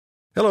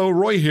Hello,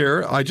 Roy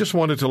here. I just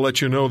wanted to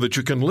let you know that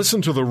you can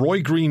listen to The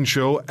Roy Green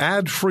Show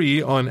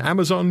ad-free on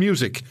Amazon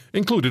Music,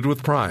 included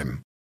with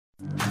Prime.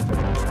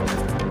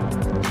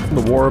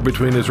 The war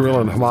between Israel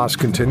and Hamas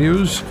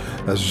continues,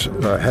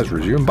 has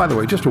resumed. By the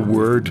way, just a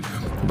word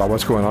about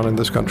what's going on in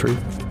this country.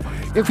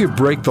 If you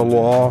break the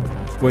law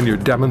when you're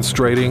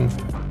demonstrating,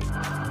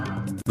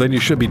 then you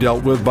should be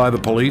dealt with by the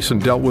police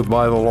and dealt with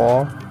by the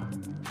law.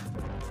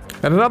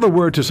 And another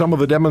word to some of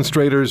the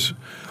demonstrators,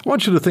 I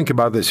want you to think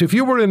about this. If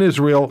you were in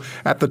Israel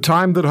at the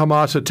time that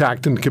Hamas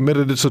attacked and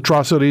committed its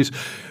atrocities,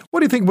 what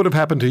do you think would have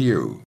happened to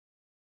you?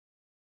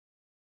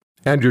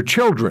 And your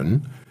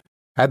children,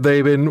 had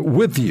they been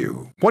with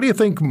you, what do you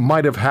think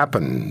might have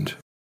happened?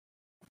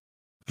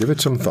 Give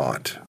it some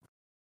thought.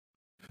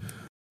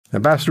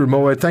 Ambassador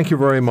Moed, thank you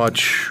very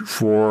much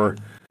for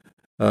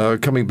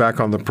coming back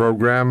on the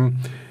program.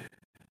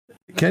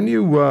 Can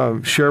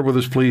you share with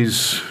us,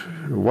 please,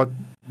 what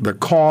the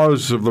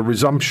cause of the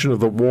resumption of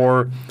the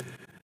war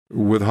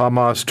with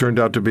Hamas turned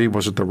out to be?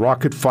 Was it the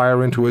rocket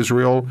fire into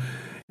Israel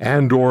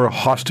and or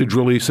hostage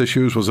release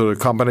issues? Was it a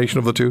combination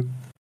of the two?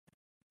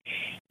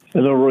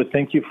 Hello, Roy.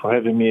 Thank you for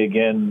having me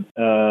again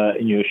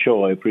in your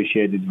show. I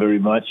appreciate it very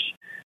much.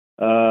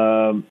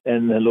 And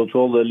hello to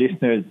all the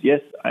listeners.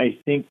 Yes, I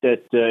think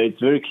that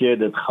it's very clear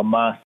that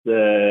Hamas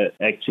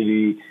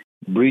actually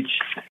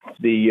breached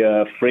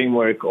the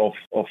framework of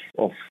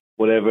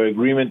whatever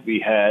agreement we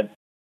had.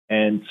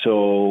 And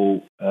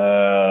so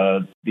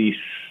this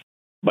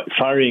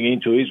firing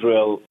into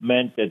Israel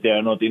meant that they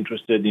are not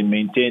interested in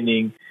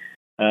maintaining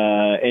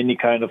any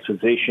kind of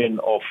cessation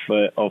of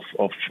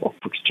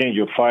exchange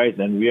of fires,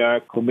 and we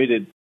are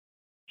committed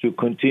to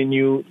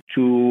continue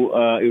to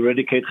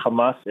eradicate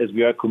Hamas, as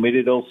we are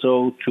committed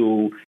also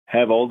to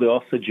have all the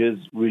hostages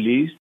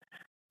released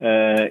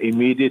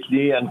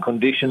immediately and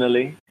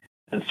conditionally.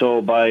 And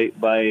so by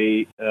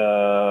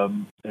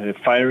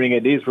firing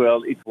at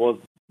Israel, it was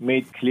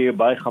made clear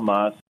by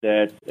Hamas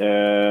that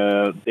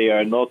they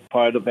are not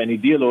part of any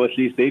deal, or at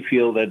least they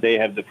feel that they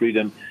have the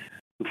freedom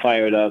to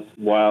fire at us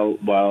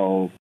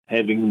while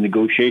having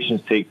negotiations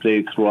take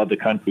place through other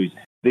countries.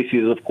 This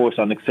is, of course,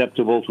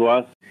 unacceptable to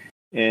us,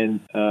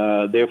 and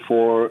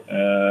therefore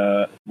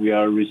we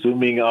are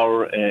resuming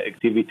our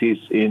activities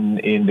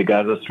in the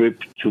Gaza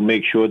Strip to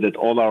make sure that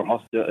all our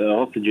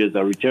hostages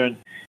are returned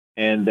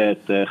and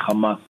that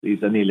Hamas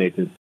is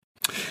annihilated.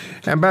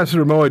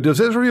 Ambassador Moed, does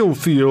Israel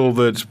feel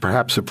that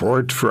perhaps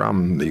support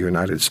from the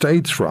United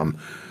States, from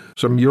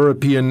some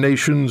European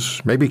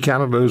nations, maybe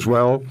Canada as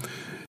well,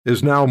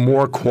 is now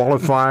more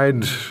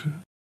qualified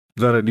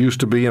than it used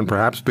to be, and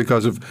perhaps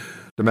because of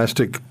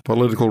domestic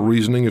political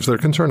reasoning? Is there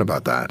concern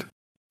about that?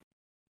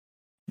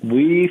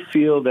 We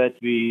feel that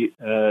the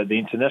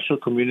international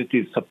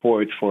community's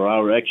support for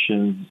our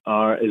actions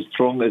are as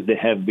strong as they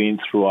have been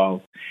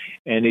throughout.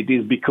 And it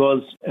is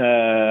because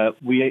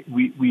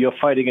we are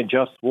fighting a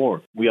just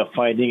war. We are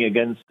fighting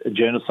against a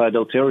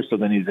genocidal terrorist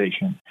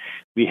organization.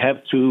 We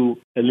have to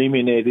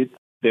eliminate it.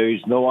 There is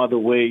no other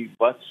way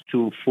but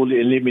to fully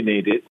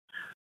eliminate it.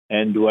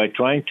 And we are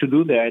trying to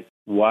do that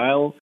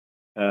while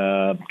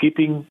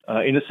keeping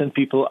innocent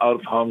people out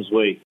of harm's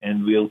way.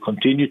 And we'll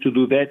continue to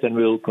do that, and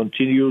we'll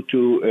continue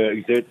to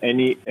exert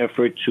any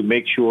effort to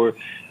make sure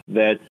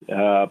that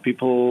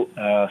people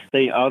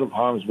stay out of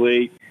harm's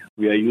way.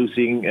 We are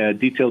using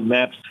detailed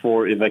maps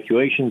for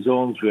evacuation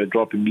zones. We are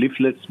dropping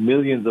leaflets.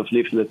 Millions of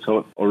leaflets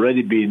have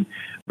already been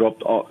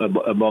dropped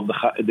above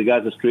the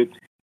Gaza Strip.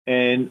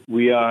 And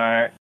we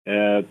are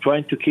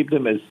trying to keep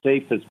them as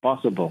safe as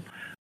possible,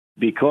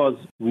 because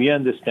we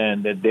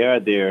understand that they are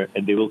there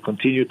and they will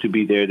continue to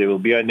be there. They will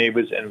be our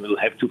neighbors, and we'll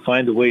have to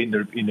find a way in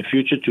the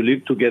future to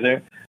live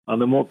together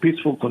under more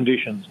peaceful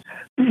conditions.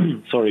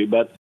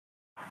 But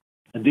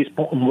at this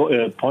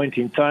point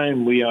in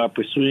time, we are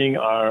pursuing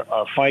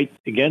our fight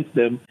against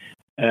them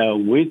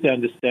with the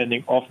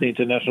understanding of the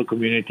international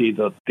community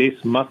that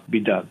this must be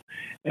done.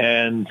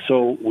 And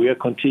so we are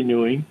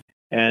continuing,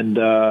 and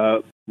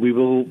we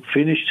will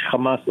finish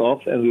Hamas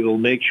off, and we will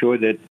make sure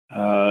that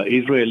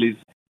Israelis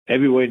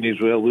everywhere in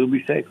Israel will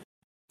be safe.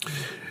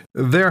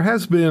 There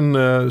has been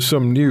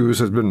some news,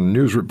 has been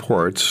news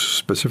reports,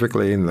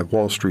 specifically in the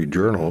Wall Street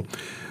Journal,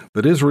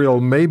 that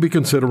Israel may be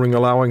considering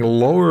allowing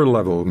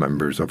lower-level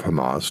members of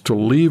Hamas to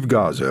leave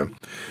Gaza,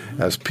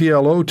 as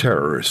PLO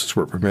terrorists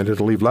were permitted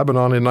to leave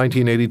Lebanon in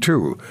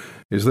 1982.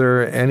 Is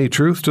there any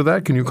truth to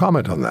that? Can you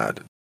comment on that?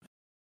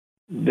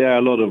 There are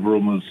a lot of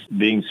rumors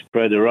being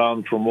spread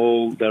around from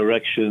all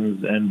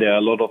directions, and there are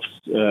a lot of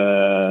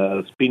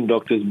spin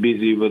doctors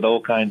busy with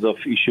all kinds of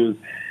issues.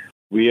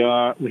 We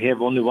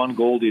have only one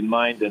goal in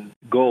mind, and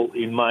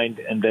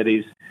that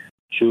is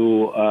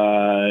to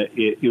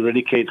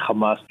eradicate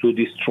Hamas, to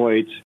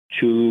destroy it,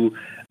 to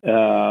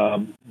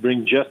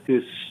bring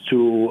justice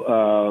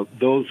to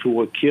those who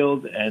were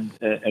killed and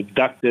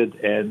abducted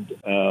and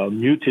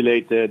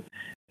mutilated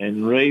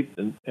and raped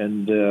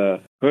and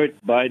hurt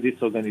by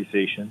this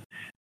organization.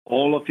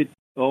 All of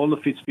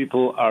its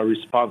people are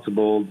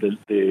responsible.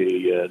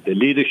 The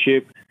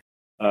leadership,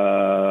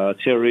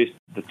 terrorists,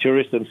 the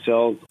terrorists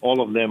themselves, all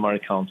of them are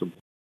accountable.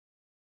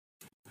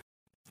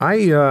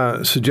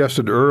 I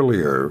suggested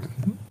earlier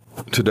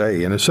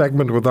today in a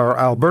segment with our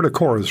Alberta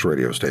Chorus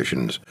radio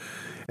stations,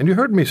 and you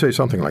heard me say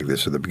something like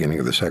this at the beginning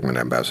of the segment,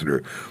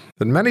 Ambassador,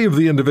 that many of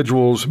the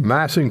individuals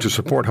massing to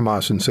support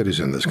Hamas in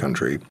cities in this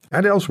country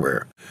and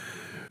elsewhere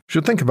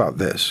should think about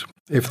this.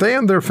 If they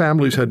and their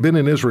families had been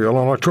in Israel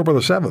on October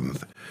the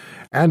 7th,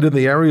 and in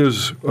the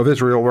areas of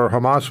Israel where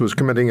Hamas was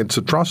committing its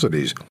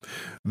atrocities,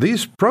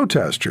 these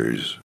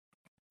protesters,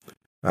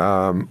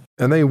 and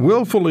they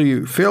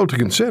willfully failed to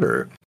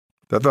consider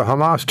that the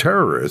Hamas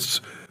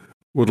terrorists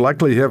would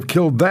likely have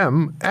killed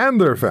them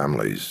and their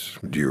families.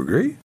 Do you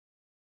agree?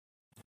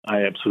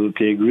 I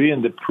absolutely agree,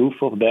 and the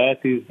proof of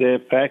that is the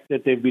fact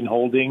that they've been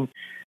holding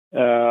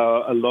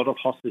a lot of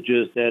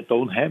hostages that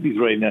don't have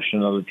Israeli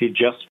nationality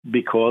just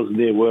because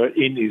they were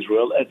in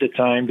Israel at the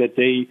time that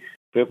they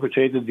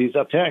perpetrated these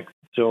attacks.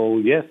 So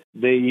yes,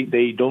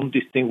 they don't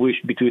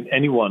distinguish between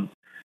anyone,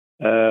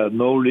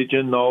 no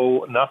religion,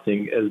 no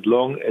nothing, as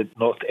long as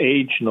not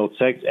age, not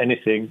sex,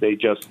 anything. They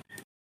just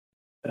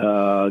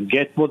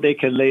get what they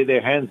can lay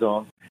their hands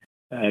on,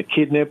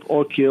 kidnap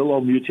or kill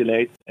or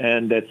mutilate,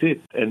 and that's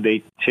it. And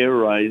they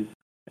terrorize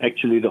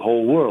actually the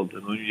whole world.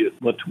 And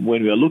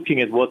when we are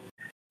looking at what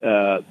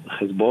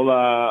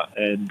Hezbollah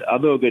and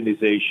other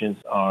organizations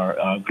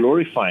are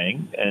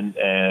glorifying, and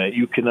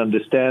you can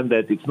understand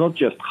that it's not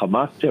just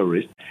Hamas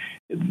terrorists.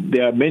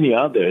 There are many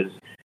others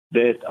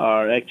that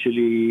are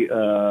actually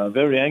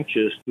very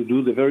anxious to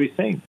do the very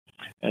same.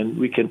 And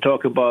we can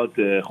talk about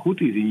the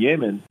Houthis in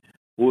Yemen,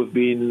 who have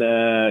been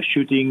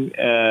shooting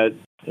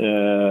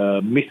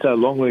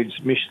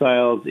long-range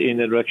missiles in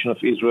the direction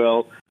of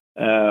Israel,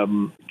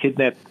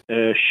 kidnapped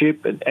a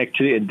ship and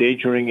actually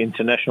endangering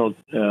international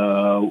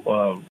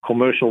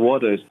commercial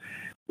waters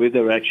with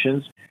their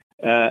actions.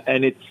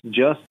 And it's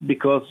just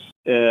because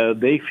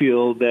they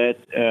feel that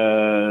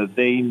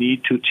they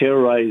need to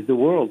terrorize the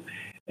world.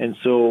 And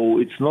so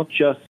it's not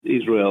just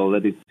Israel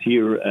that is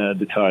here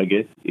the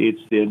target.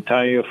 It's the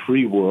entire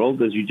free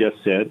world, as you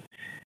just said.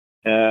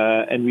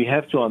 And we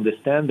have to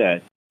understand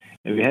that.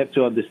 And we have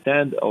to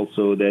understand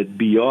also that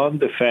beyond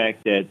the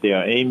fact that they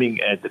are aiming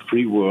at the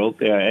free world,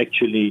 they are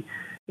actually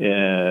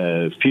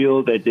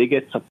feel that they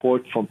get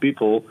support from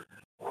people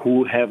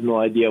who have no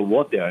idea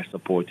what they are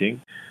supporting.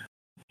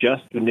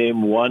 Just to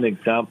name one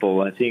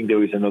example, I think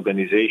there is an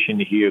organization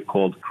here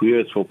called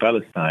Queers for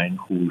Palestine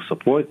who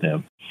support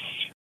them.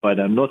 But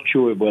I'm not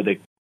sure whether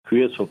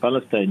Queers for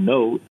Palestine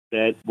know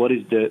that what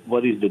is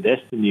the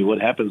destiny,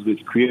 what happens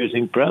with queers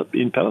in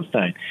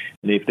Palestine.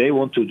 And if they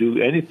want to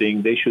do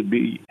anything, they should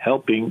be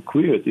helping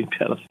queers in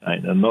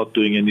Palestine and not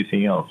doing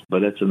anything else. But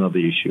that's another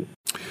issue.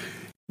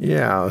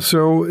 Yeah.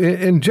 So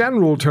in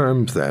general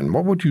terms, then,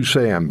 what would you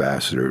say,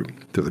 Ambassador,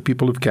 to the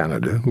people of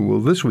Canada who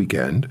will this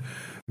weekend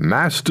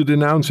mass to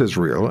denounce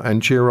Israel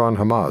and cheer on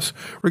Hamas,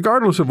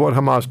 regardless of what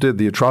Hamas did,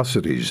 the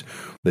atrocities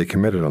they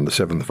committed on the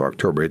 7th of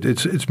October?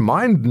 It's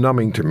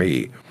mind-numbing to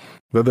me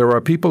that there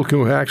are people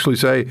who actually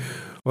say,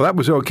 well, that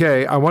was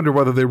okay. I wonder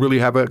whether they really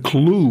have a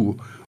clue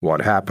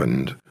what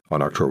happened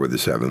on October the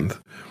 7th.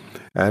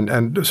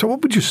 And so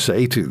what would you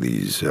say to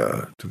these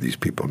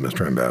people,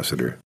 Mr.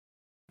 Ambassador?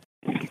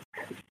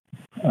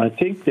 I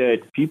think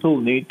that people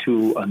need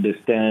to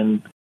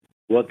understand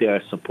what they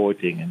are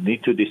supporting and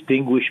need to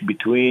distinguish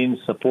between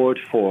support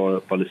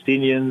for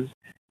Palestinians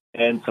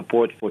and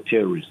support for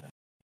terrorism.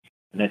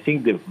 And I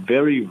think the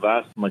very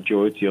vast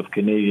majority of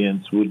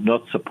Canadians would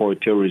not support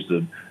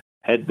terrorism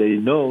had they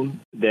known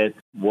that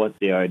what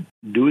they are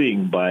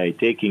doing by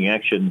taking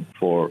action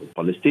for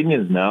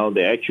Palestinians now,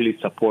 they're actually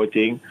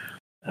supporting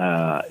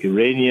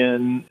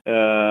Iranian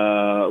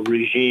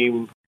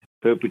regime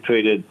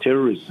perpetrated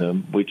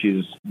terrorism, which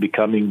is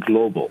becoming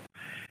global.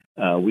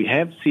 We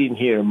have seen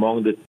here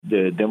among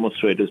the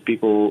demonstrators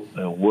people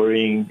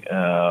wearing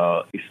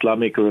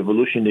Islamic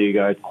Revolutionary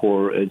Guard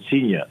Corps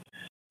insignia.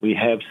 We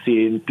have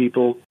seen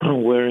people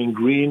wearing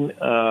green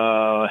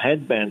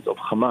headbands of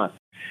Hamas.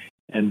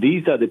 And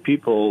these are the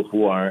people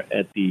who are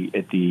at the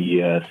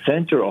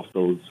center of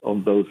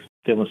those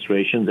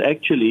demonstrations,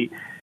 actually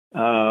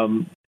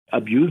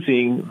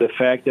abusing the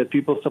fact that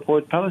people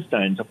support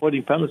Palestine.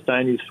 Supporting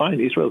Palestine is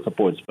fine. Israel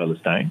supports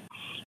Palestine,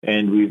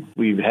 and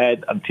we've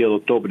had until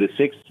October the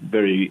 6th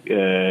very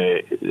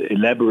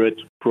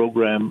elaborate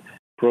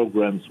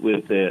programs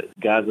with the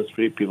Gaza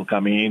Strip, people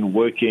coming in,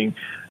 working,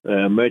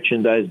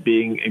 merchandise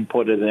being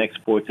imported and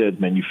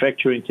exported,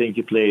 manufacturing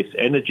taking place,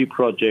 energy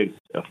projects.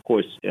 Of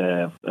course,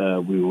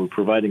 we were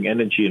providing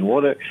energy and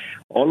water.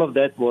 All of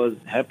that was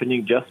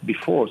happening just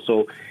before.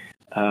 So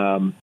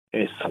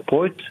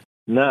support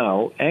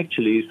now,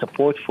 actually,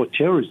 support for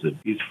terrorism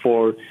is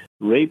for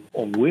rape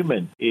of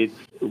women. It's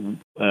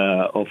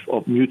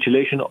of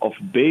mutilation of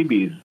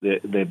babies,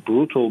 the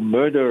brutal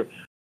murder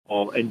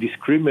and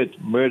indiscriminate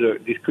murder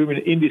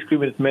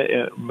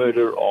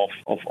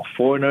of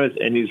foreigners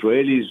and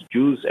Israelis,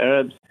 Jews,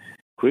 Arabs,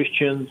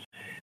 Christians.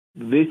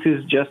 This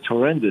is just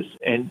horrendous.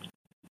 And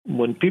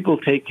when people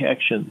take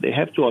action, they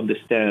have to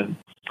understand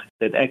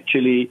that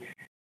actually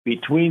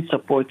between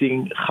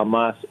supporting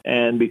Hamas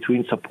and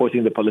between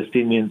supporting the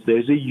Palestinians,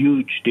 there's a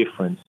huge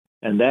difference.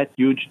 And that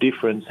huge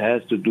difference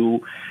has to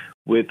do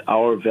with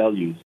our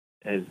values.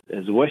 As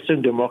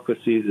Western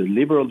democracies, as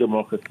liberal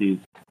democracies,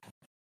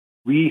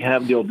 we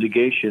have the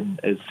obligation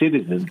as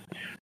citizens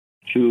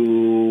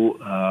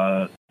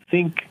to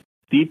think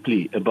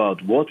deeply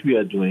about what we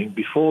are doing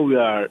before we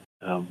are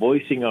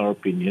voicing our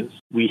opinions.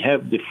 We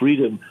have the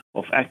freedom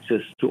of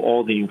access to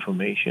all the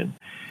information.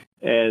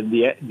 And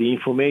the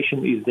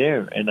information is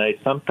there. And I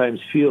sometimes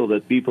feel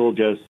that people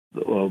just,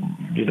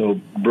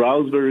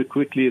 browse very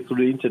quickly through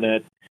the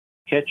internet,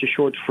 catch a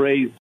short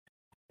phrase,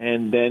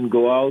 and then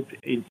go out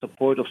in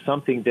support of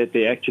something that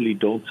they actually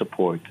don't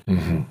support.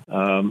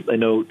 Mm-hmm. I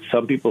know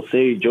some people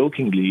say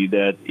jokingly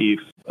that if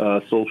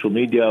social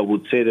media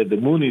would say that the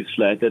moon is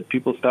flat, that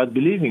people start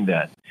believing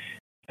that.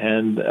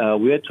 And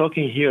we are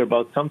talking here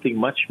about something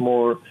much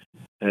more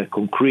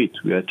concrete.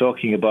 We are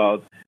talking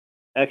about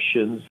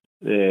actions,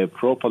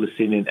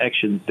 pro-Palestinian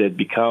actions that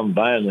become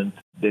violent,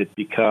 that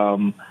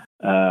become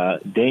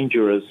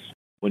dangerous,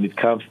 when it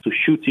comes to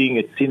shooting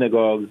at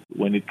synagogues,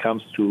 when it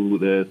comes to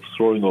the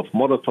throwing of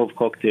Molotov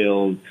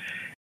cocktails.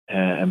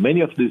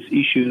 Many of these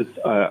issues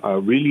are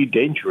really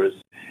dangerous,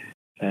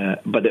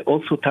 but they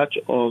also touch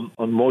on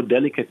more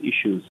delicate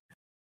issues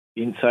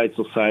inside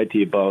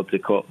society about the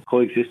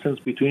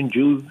coexistence between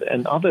Jews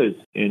and others.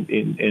 And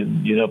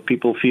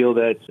people feel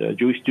that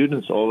Jewish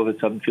students all of a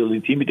sudden feel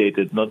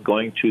intimidated not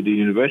going to the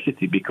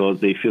university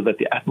because they feel that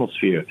the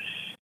atmosphere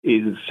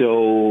is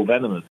so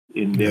venomous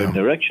in their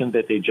direction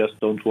that they just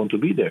don't want to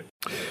be there.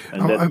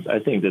 And I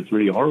think that's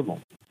really horrible.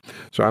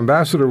 So,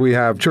 Ambassador, we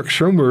have Chuck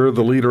Schumer,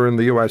 the leader in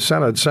the U.S.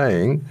 Senate,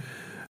 saying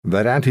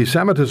that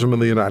anti-Semitism in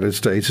the United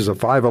States is a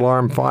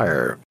 5-alarm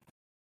fire.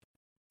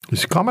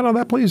 Just comment on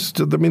that, please.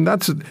 I mean,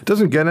 it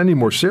doesn't get any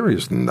more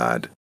serious than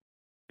that.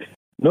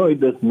 No,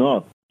 it does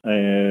not.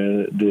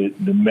 The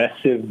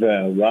massive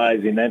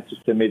rise in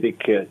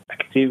anti-Semitic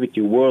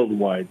activity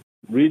worldwide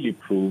really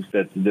proves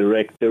that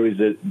there is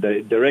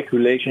a direct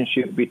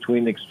relationship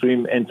between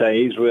extreme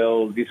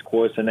anti-Israel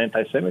discourse and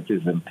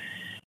anti-Semitism.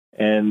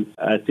 And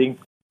I think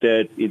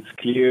that it's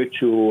clear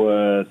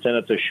to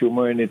Senator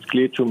Schumer, and it's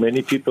clear to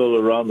many people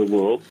around the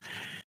world.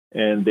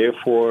 And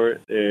therefore,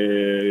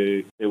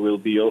 there will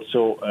be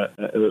also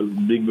a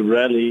big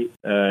rally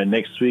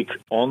next week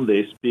on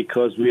this,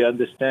 because we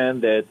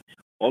understand that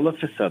all of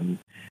a sudden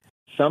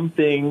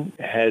something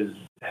has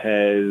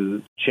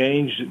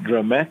changed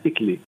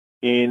dramatically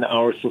in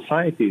our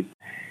societies.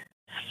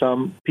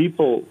 Some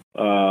people,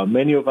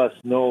 many of us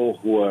know,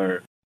 who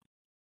are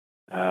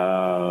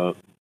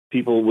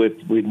people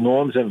with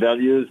norms and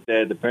values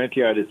that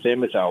apparently are the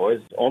same as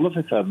ours, all of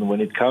a sudden,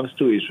 when it comes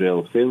to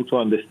Israel, fail to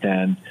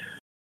understand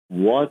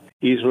what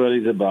Israel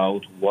is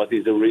about, what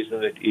is the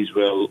reason that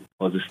Israel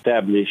was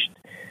established,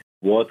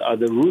 what are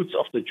the roots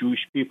of the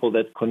Jewish people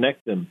that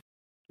connect them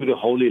to the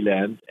Holy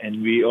Land.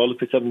 And we all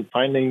of a sudden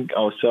finding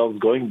ourselves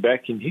going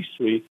back in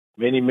history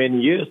many, many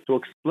years to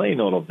explain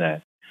all of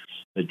that.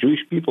 The Jewish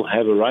people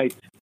have a right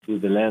to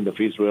the land of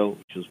Israel,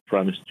 which was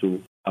promised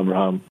to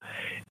Abraham.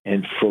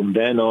 And from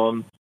then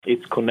on,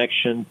 its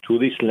connection to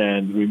this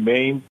land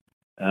remained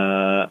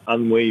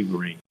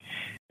unwavering.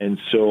 And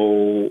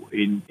so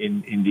in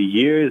the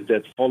years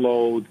that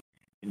followed,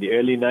 in the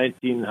early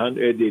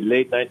 1900s, the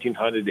late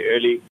 1900s, the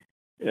early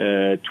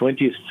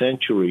 20th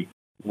century,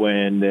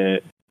 when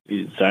the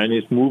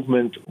Zionist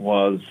movement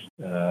was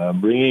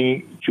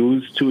bringing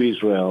Jews to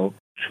Israel,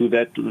 to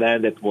that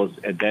land that was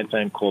at that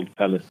time called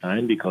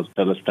Palestine, because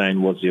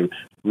Palestine was a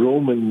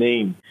Roman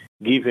name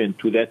given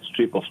to that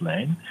strip of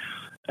land.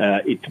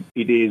 It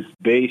is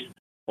based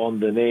on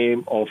the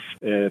name of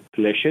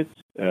Pleshet,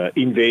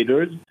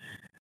 invaders,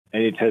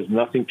 and it has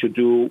nothing to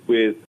do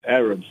with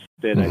Arabs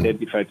that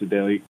identify to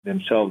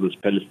themselves as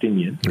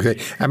Palestinians.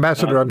 Okay.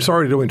 Ambassador, I'm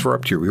sorry to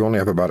interrupt you. We only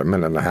have about a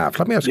minute and a half.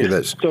 Let me ask you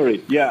this.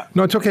 Sorry, yeah.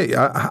 No, it's okay.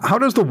 How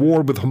does the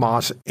war with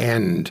Hamas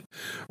end?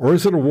 Or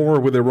is it a war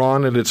with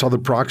Iran and its other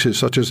proxies,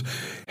 such as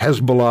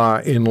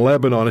Hezbollah in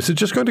Lebanon? Is it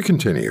just going to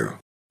continue?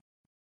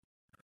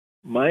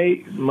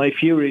 My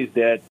fear is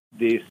that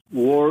this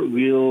war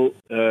will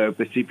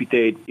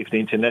precipitate if the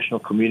international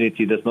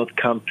community does not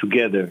come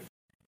together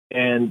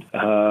and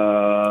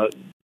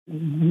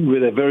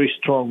with a very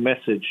strong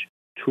message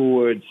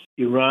towards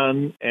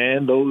Iran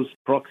and those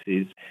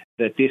proxies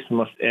that this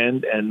must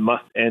end and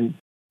must end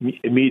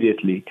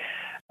immediately.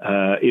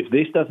 If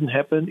this doesn't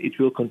happen, it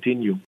will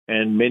continue,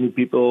 and many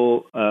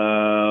people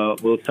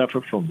will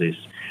suffer from this.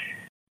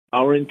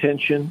 Our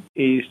intention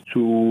is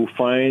to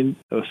find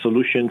a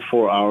solution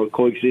for our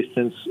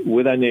coexistence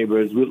with our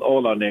neighbors, with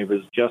all our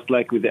neighbors, just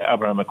like with the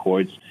Abraham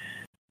Accords.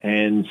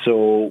 And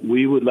so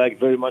we would like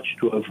very much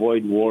to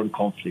avoid war and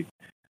conflict.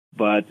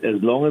 But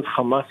as long as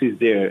Hamas is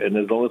there, and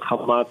as long as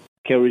Hamas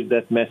carries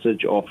that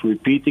message of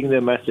repeating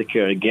the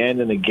massacre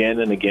again and again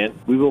and again,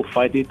 we will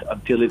fight it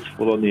until it's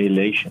full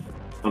annihilation.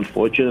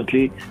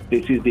 Unfortunately,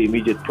 this is the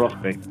immediate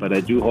prospect, but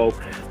I do hope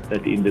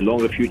that in the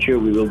longer future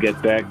we will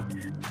get back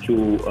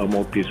to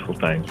more peaceful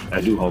times. I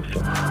do hope so.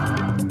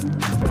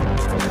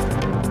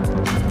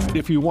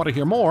 If you want to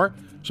hear more,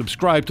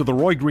 subscribe to The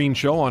Roy Green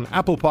Show on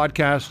Apple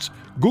Podcasts,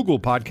 Google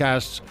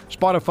Podcasts,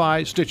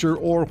 Spotify, Stitcher,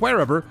 or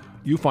wherever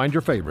you find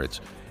your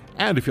favorites.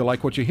 And if you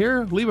like what you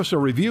hear, leave us a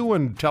review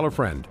and tell a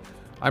friend.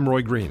 I'm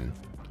Roy Green.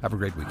 Have a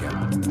great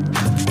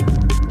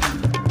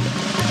weekend.